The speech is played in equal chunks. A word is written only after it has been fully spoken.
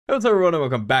Hello everyone and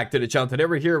welcome back to the channel. Today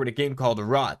we're here with a game called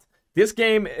Rot. This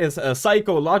game is a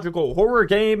psychological horror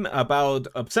game about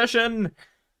obsession,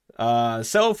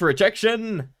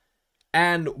 self-rejection,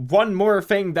 and one more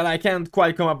thing that I can't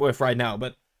quite come up with right now.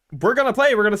 But we're gonna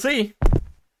play, we're gonna see.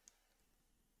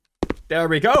 There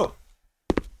we go.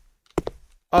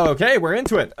 Okay, we're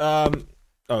into it.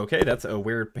 Okay, that's a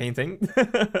weird painting.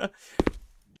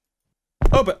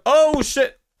 Open. Oh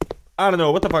shit. I don't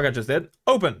know what the fuck I just did.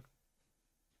 Open.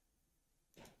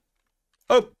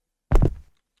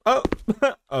 Oh,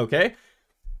 okay.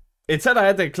 It said I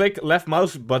had to click left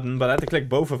mouse button, but I had to click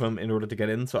both of them in order to get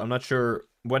in, so I'm not sure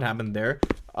what happened there.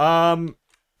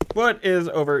 What is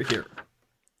over here?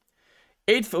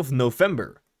 8th of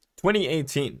November,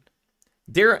 2018.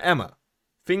 Dear Emma,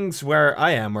 things where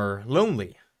I am are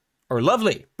lonely. Or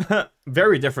lovely.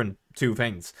 Very different two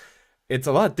things. It's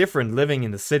a lot different living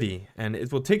in the city, and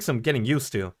it will take some getting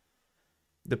used to.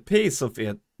 The pace of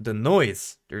it, the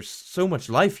noise, there's so much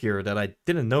life here that I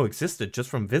didn't know existed just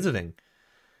from visiting.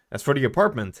 As for the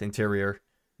apartment interior,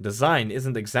 design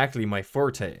isn't exactly my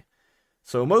forte.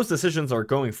 So most decisions are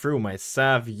going through my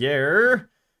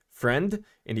Xavier friend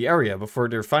in the area before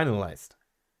they're finalized.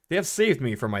 They have saved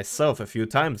me from myself a few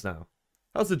times now.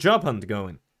 How's the job hunt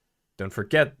going? Don't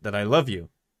forget that I love you.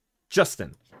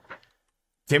 Justin.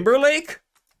 Timberlake?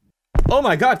 Oh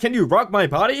my god, can you rock my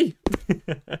body?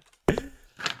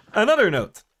 Another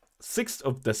note. 6th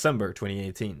of December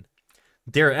 2018.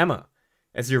 Dear Emma,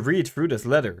 as you read through this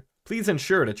letter, please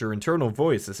ensure that your internal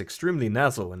voice is extremely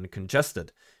nasal and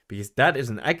congested, because that is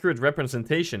an accurate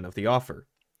representation of the offer.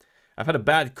 I've had a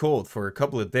bad cold for a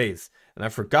couple of days, and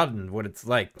I've forgotten what it's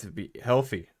like to be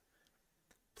healthy.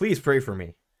 Please pray for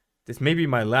me. This may be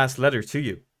my last letter to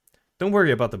you. Don't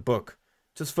worry about the book.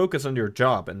 Just focus on your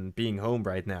job and being home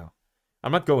right now.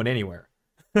 I'm not going anywhere.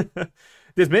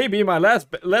 This may be my last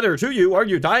letter to you. Are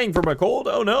you dying from a cold?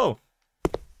 Oh no.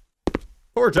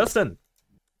 Poor Justin.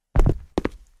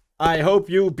 I hope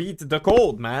you beat the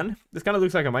cold, man. This kind of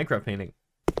looks like a Minecraft painting.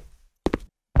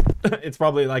 It's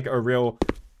probably like a real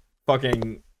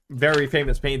fucking very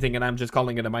famous painting, and I'm just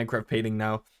calling it a Minecraft painting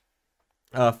now.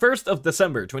 1st of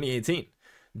December 2018.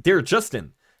 Dear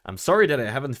Justin, I'm sorry that I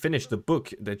haven't finished the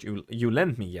book that you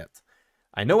lent me yet.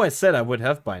 I know I said I would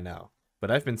have by now,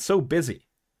 but I've been so busy.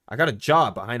 I got a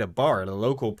job behind a bar at a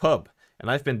local pub, and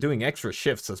I've been doing extra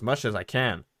shifts as much as I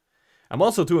can. I'm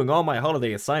also doing all my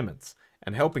holiday assignments,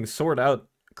 and helping sort out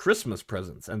Christmas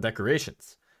presents and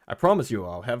decorations. I promise you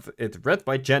I'll have it read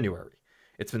by January.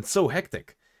 It's been so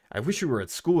hectic. I wish you were at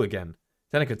school again.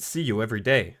 Then I could see you every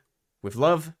day. With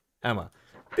love, Emma.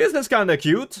 This is kinda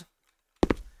cute.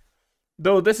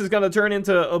 Though this is gonna turn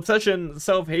into obsession,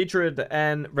 self-hatred,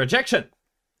 and rejection.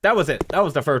 That was it. That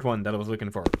was the first one that I was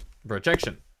looking for.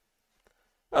 Rejection.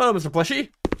 Hello, Mr. Plushie.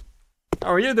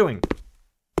 How are you doing?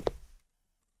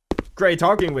 Great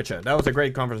talking with you. That was a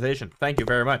great conversation. Thank you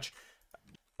very much.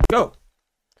 Go.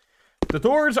 The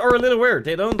doors are a little weird.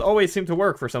 They don't always seem to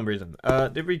work for some reason.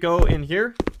 Did we go in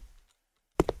here?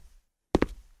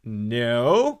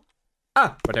 No.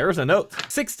 Ah, but there's a note.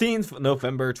 16th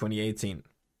November 2018.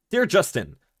 Dear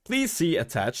Justin, please see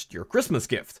attached your Christmas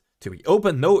gift to be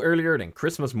opened no earlier than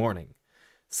Christmas morning.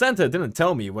 Santa didn't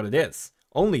tell me what it is,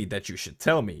 only that you should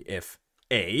tell me if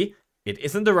A, it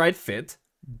isn't the right fit,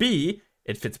 B,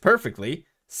 it fits perfectly,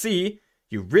 C,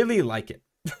 you really like it.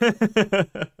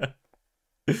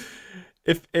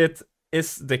 If it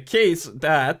is the case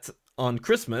that on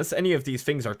Christmas any of these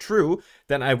things are true,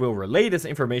 then I will relay this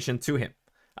information to him.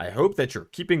 I hope that you're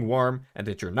keeping warm and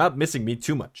that you're not missing me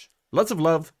too much. Lots of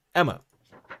love, Emma.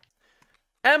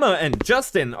 Emma and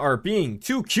Justin are being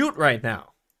too cute right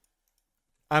now.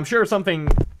 I'm sure something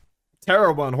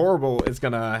terrible and horrible is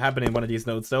gonna happen in one of these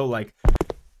notes though, like,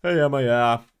 hey Emma,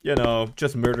 yeah, you know,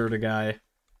 just murdered a guy.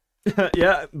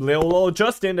 Yeah, little old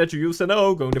Justin that you used to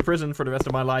know, going to prison for the rest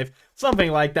of my life. Something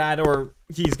like that, or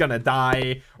he's gonna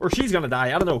die, or she's gonna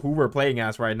die. I don't know who we're playing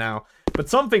as right now, but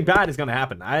something bad is gonna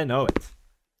happen. I know it.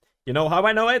 You know how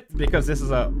I know it? Because this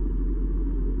is a...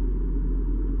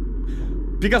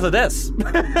 Because of this.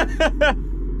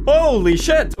 Holy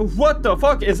shit! What the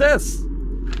fuck is this?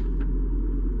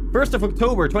 1st of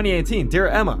October 2018. Dear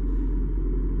Emma,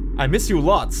 I miss you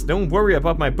lots. Don't worry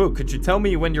about my book. Could you tell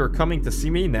me when you're coming to see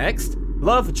me next?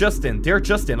 Love, Justin. Dear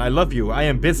Justin, I love you. I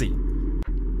am busy.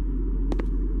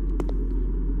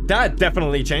 That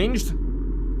definitely changed.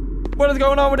 What is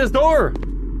going on with this door?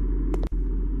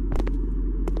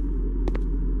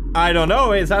 I don't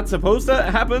know. Is that supposed to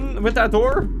happen with that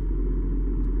door?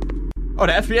 Oh,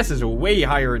 the FPS is way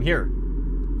higher in here.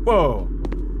 Whoa.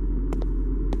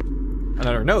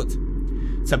 Another note.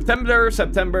 September,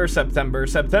 September, September,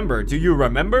 September. Do you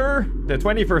remember the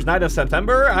 21st night of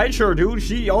September? I sure do.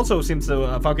 She also seems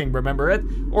to fucking remember it.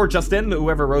 Or Justin,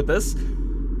 whoever wrote this.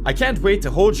 I can't wait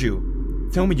to hold you.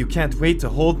 Tell me you can't wait to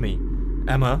hold me.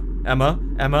 Emma, Emma,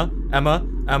 Emma, Emma,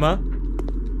 Emma.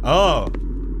 Oh.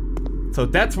 So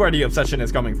that's where the obsession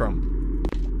is coming from.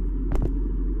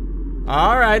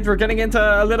 Alright, we're getting into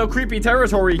a little creepy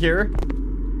territory here.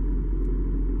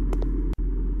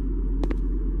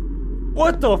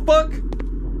 What the fuck?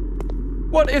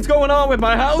 What is going on with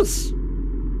my house?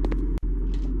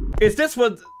 Is this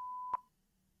what...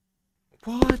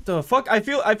 What the fuck? I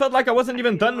felt like I wasn't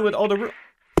even done with all the...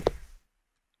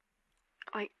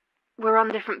 Like, we're on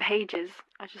different pages.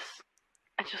 I just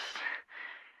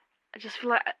feel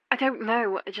like, I don't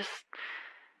know,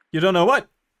 You don't know what?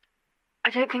 I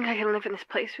don't think I can live in this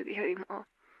place with you anymore.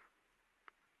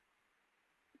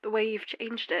 The way you've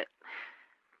changed it.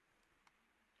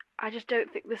 I just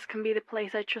don't think this can be the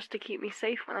place I trust to keep me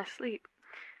safe when I sleep.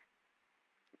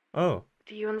 Oh.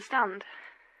 Do you understand?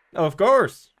 Of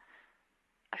course.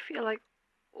 I feel like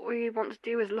all you want to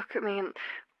do is look at me and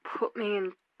put me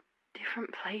in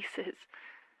different places.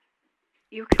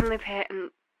 You can live here and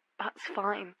that's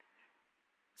fine.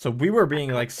 So we were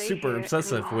being like stay super here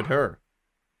obsessive anymore. with her.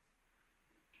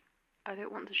 I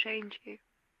don't want to change you.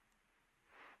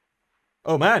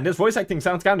 Oh man, this voice acting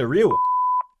sounds kind of real.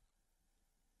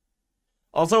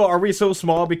 Also, are we so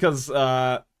small because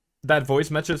that voice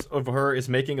message of her is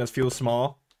making us feel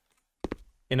small?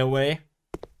 In a way?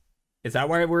 Is that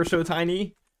why we're so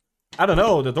tiny? I don't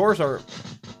know, the doors are...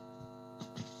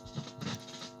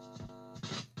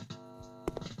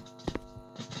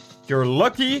 You're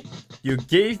lucky you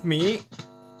gave me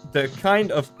the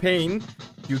kind of pain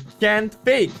you can't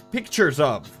fake pictures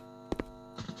of.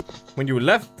 When you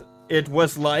left, it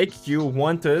was like you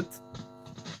wanted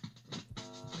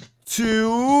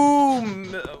to...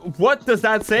 What does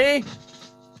that say?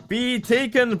 Be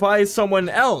taken by someone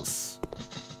else.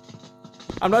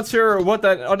 I'm not sure what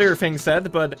that other thing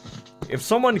said, but if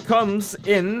someone comes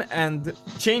in and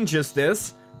changes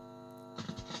this,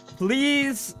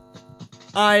 please,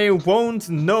 I won't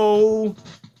know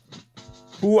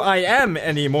who I am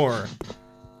anymore.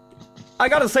 I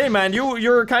gotta say, man,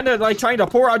 you're kind of like trying to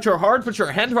pour out your heart, but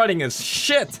your handwriting is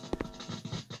shit.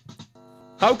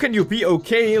 How can you be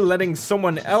okay letting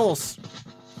someone else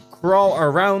crawl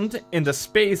around in the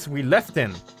space we left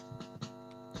in?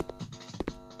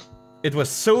 It was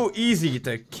so easy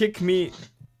to kick me...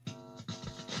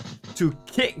 To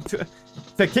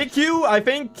kick you, I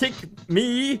think. Kick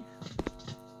me.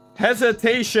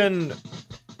 Hesitation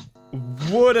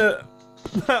would...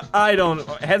 I don't...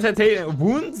 Hesitate...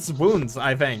 Wounds,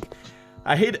 I think.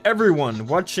 I hate everyone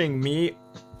watching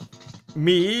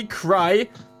me cry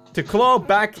to claw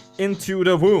back into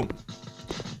the womb.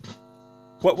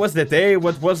 What was the day?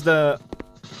 What was the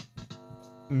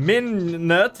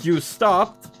minute you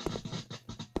stopped?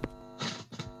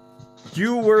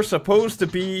 You were supposed to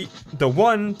be the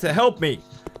one to help me.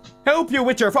 Help you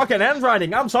with your fucking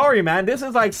handwriting. I'm sorry, man. This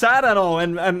is like sad and all,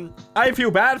 and I feel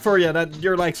bad for you that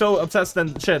you're like so obsessed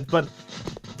and shit, but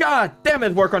god damn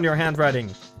it, work on your handwriting.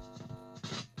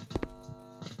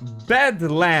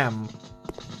 Bedlam.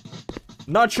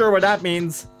 Not sure what that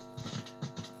means.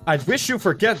 I'd wish you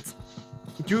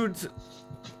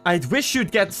I'd wish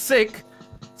you'd get sick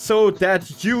so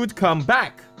that you'd come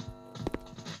back.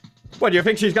 What, do you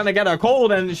think she's gonna get a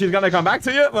cold and she's gonna come back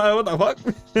to you? What the fuck?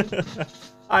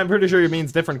 I'm pretty sure it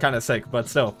means different kind of sick, but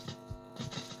still.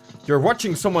 You're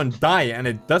watching someone die and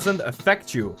it doesn't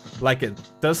affect you like it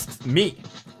does me.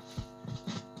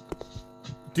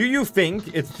 Do you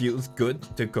think it feels good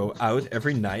to go out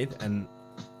every night and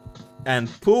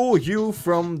pull you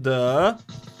from the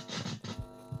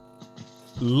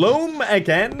loam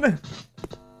again?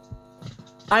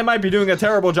 I might be doing a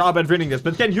terrible job at reading this,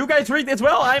 but can you guys read as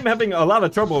well? I'm having a lot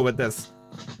of trouble with this.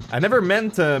 I never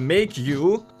meant to make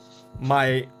you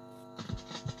my...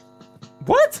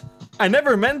 What? I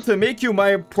never meant to make you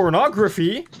my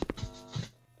pornography.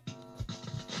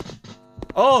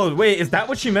 Oh, wait, is that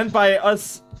what she meant by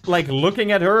us, like,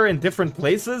 looking at her in different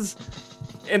places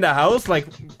in the house? Like,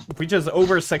 we just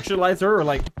over-sexualize her, or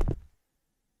like...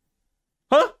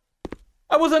 Huh?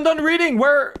 I wasn't done reading,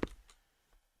 where'd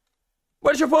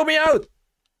you pull me out?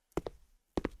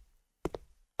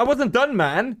 I wasn't done,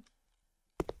 man.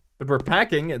 But we're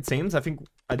packing, it seems.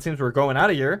 It seems we're going out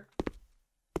of here.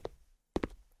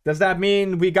 Does that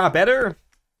mean we got better?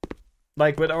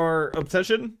 Like with our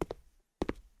obsession?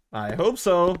 I hope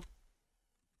so.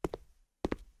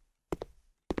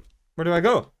 Where do I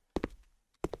go?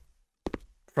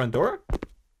 Front door?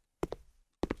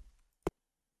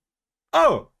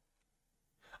 Oh!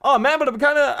 Oh man, but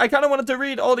I kinda wanted to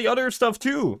read all the other stuff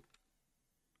too.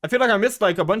 I feel like I missed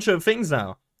like a bunch of things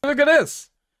now. Look at this!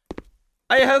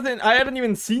 I hadn't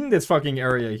even seen this fucking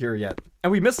area here yet.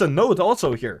 And we missed a note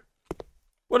also here.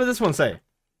 What did this one say?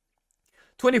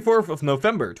 24th of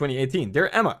November, 2018. Dear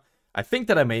Emma, I think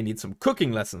that I may need some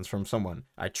cooking lessons from someone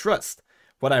I trust.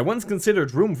 What I once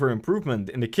considered room for improvement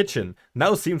in the kitchen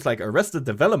now seems like arrested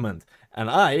development, and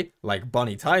I, like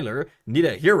Bonnie Tyler, need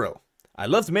a hero. I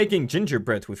loved making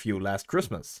gingerbread with you last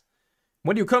Christmas.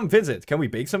 When you come visit, can we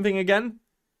bake something again?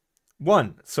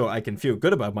 1, so I can feel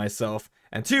good about myself,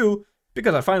 and 2,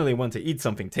 because I finally want to eat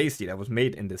something tasty that was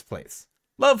made in this place.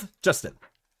 Love, Justin.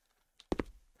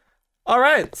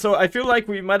 Alright, so I feel like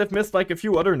we might have missed like a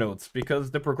few other notes,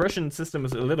 because the progression system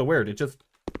is a little weird. It just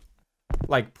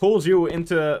like pulls you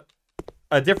into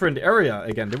a different area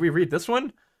again. Did we read this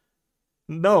one?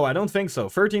 No, I don't think so.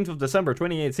 13th of December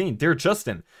 2018. Dear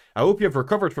Justin, I hope you have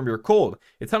recovered from your cold.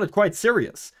 It sounded quite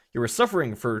serious. You were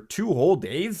suffering for 2 whole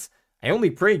days? I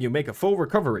only pray you make a full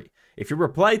recovery. If you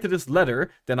reply to this letter,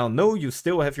 then I'll know you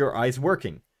still have your eyes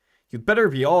working. You'd better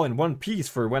be all in one piece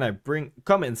for when I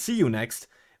come and see you next.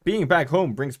 Being back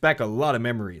home brings back a lot of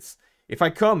memories. If I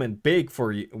come and bake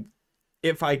for,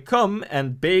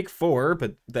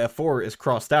 but the for is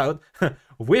crossed out,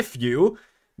 with you,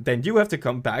 then you have to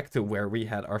come back to where we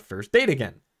had our first date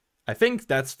again. I think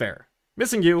that's fair.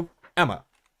 Missing you, Emma.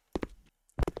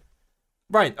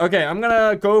 Right, okay, I'm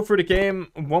gonna go through the game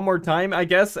one more time, I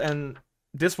guess, and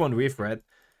this one we've read.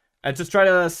 And just try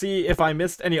to see if I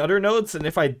missed any other notes, and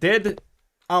if I did,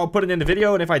 I'll put it in the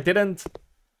video, and if I didn't,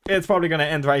 it's probably gonna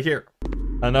end right here.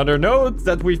 Another note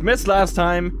that we've missed last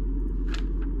time.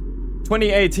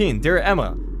 2018, Dear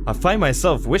Emma, I find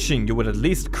myself wishing you would at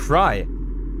least cry.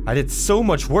 I did so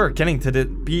much work getting to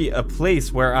be a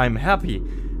place where I'm happy,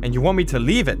 and you want me to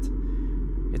leave it.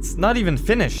 It's not even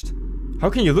finished. How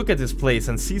can you look at this place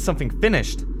and see something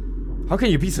finished? How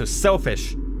can you be so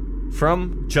selfish?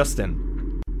 From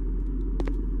Justin.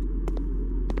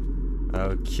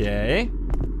 Okay.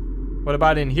 What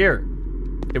about in here?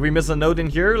 Did we miss a note in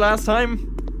here last time?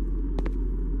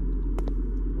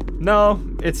 No,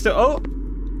 it's still... Oh!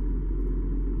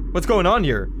 What's going on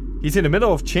here? He's in the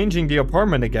middle of changing the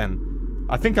apartment again.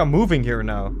 I think I'm moving here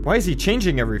now. Why is he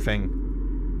changing everything?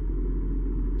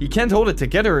 He can't hold it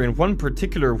together in one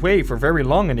particular way for very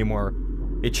long anymore.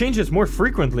 It changes more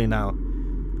frequently now.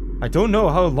 I don't know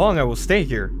how long I will stay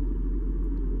here.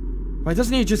 Why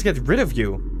doesn't he just get rid of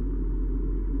you?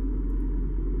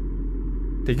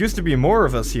 There used to be more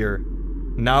of us here.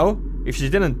 Now, if she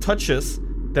didn't touch us,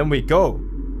 then we go.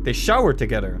 They shower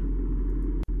together.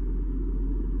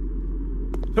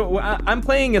 So, I'm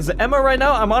playing as Emma right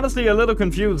now? I'm honestly a little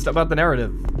confused about the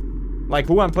narrative. Like,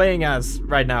 who I'm playing as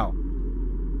right now.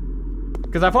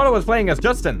 Because I thought I was playing as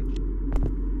Justin.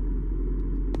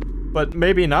 But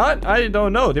maybe not? I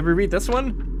don't know. Did we read this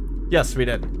one? Yes, we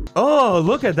did. Oh,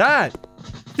 look at that!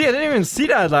 See, I didn't even see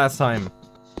that last time.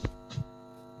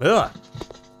 Ugh.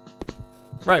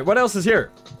 Right, what else is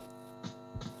here?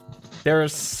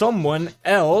 There's someone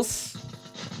else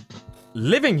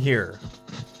living here.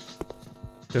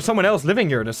 There's someone else living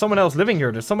here. There's someone else living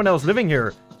here. There's someone else living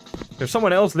here. There's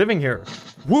someone else living here.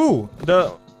 Woo!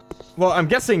 Well, I'm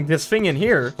guessing this thing in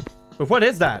here. But what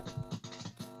is that?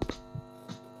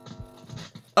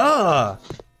 Ugh!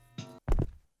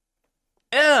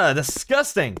 Ugh,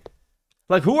 disgusting!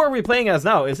 Like, who are we playing as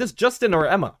now? Is this Justin or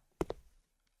Emma?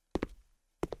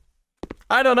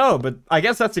 I don't know, but I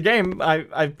guess that's the game.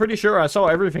 I'm pretty sure I saw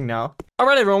everything now.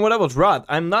 Alright everyone, well, that was Rot.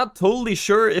 I'm not totally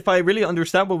sure if I really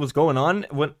understand what was going on.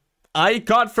 What I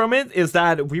got from it is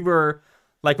that we were,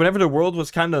 like, whenever the world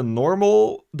was kind of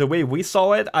normal, the way we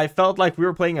saw it, I felt like we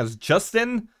were playing as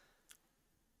Justin.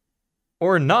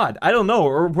 Or not. I don't know.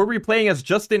 Or were we playing as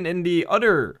Justin in the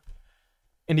other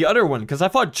one? Because I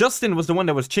thought Justin was the one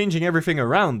that was changing everything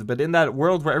around. But in that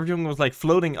world where everything was, like,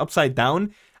 floating upside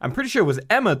down, I'm pretty sure it was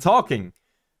Emma talking.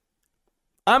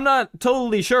 I'm not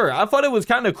totally sure. I thought it was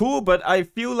kind of cool, but I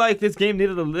feel like this game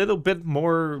needed a little bit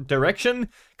more direction.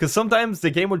 Because sometimes the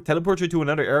game would teleport you to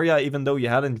another area even though you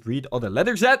hadn't read all the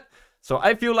letters yet. So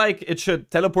I feel like it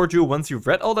should teleport you once you've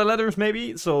read all the letters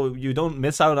maybe. So you don't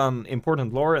miss out on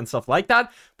important lore and stuff like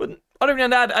that. But other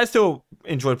than that, I still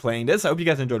enjoyed playing this. I hope you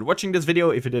guys enjoyed watching this video.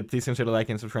 If you did, please consider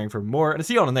liking and subscribing for more. And I'll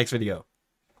see you on the next video.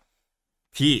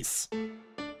 Peace.